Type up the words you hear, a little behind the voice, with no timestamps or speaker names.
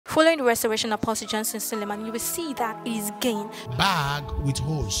Following the restoration of Apostle Johnson Suleiman, you will see that it is gain. Bag with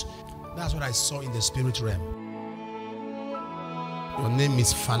holes. That's what I saw in the spirit realm. Your name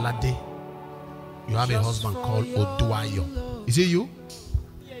is Falade. You have a husband called Oduayo. Is it you?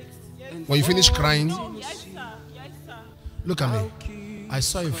 When you finish crying, look at me. I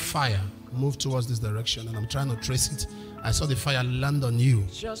saw a fire move towards this direction and I'm trying to trace it. I saw the fire land on you.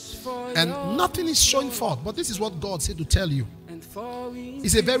 And nothing is showing forth. But this is what God said to tell you.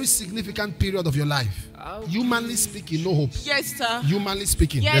 It's a very significant period of your life. Humanly speaking, no hope. Yes, sir. Humanly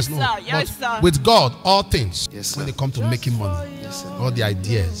speaking, Yes, there's no sir. hope. Yes, but sir. with God, all things, Yes, when sir. they come to making money, Yes, sir. all the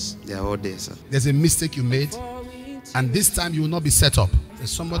ideas, They are all there, sir. there's a mistake you made, and this time you will not be set up.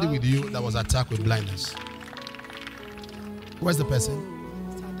 There's somebody with you that was attacked with blindness. Where's the person?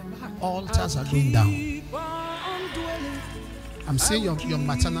 Altars are going down. I'm seeing your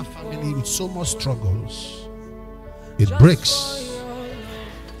maternal family with so much struggles. It breaks.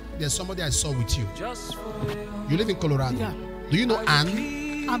 There's somebody I saw with you. You live in Colorado. Yeah. Do you know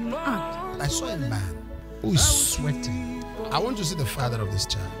Anne? I'm Aunt. I saw a man who is sweating. I want to see the father of this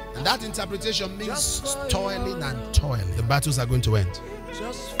child. And that interpretation means toiling and toiling. The battles are going to end.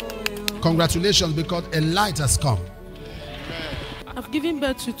 Congratulations, because a light has come. I've given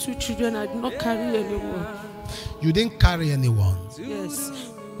birth to 2 children. I did not carry anyone. You didn't carry anyone. Yes.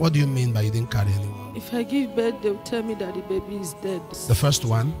 What do you mean by you didn't carry anyone? If I give birth, they'll tell me that the baby is dead. The first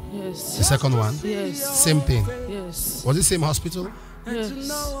one, Yes. the second one, Yes. same thing. Yes. Was it same hospital? Yes.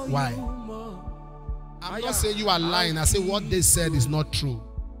 Why? I'm not saying you are lying. I say what they said is not true.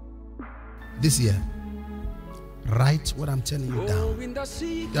 This year, write what I'm telling you down.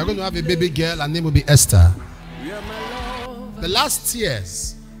 You're going to have a baby girl. Her name will be Esther. The last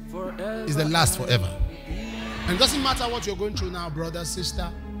tears is the last forever. And it doesn't matter what you're going through now, brother, sister.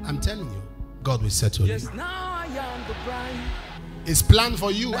 I'm telling you, God will settle you. It's planned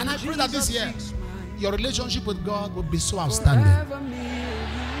for you. And I pray that this year, your relationship with God will be so outstanding.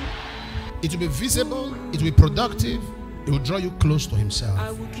 It will be visible. It will be productive. It will draw you close to Himself.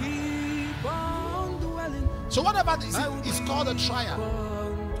 So whatever this is, it's called a trial.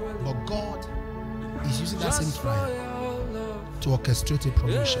 But God is using that same trial to orchestrate a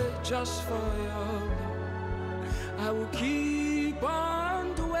promotion. Just for your love, I will keep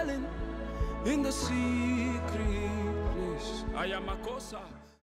on dwelling in the secret place. I am a cosa.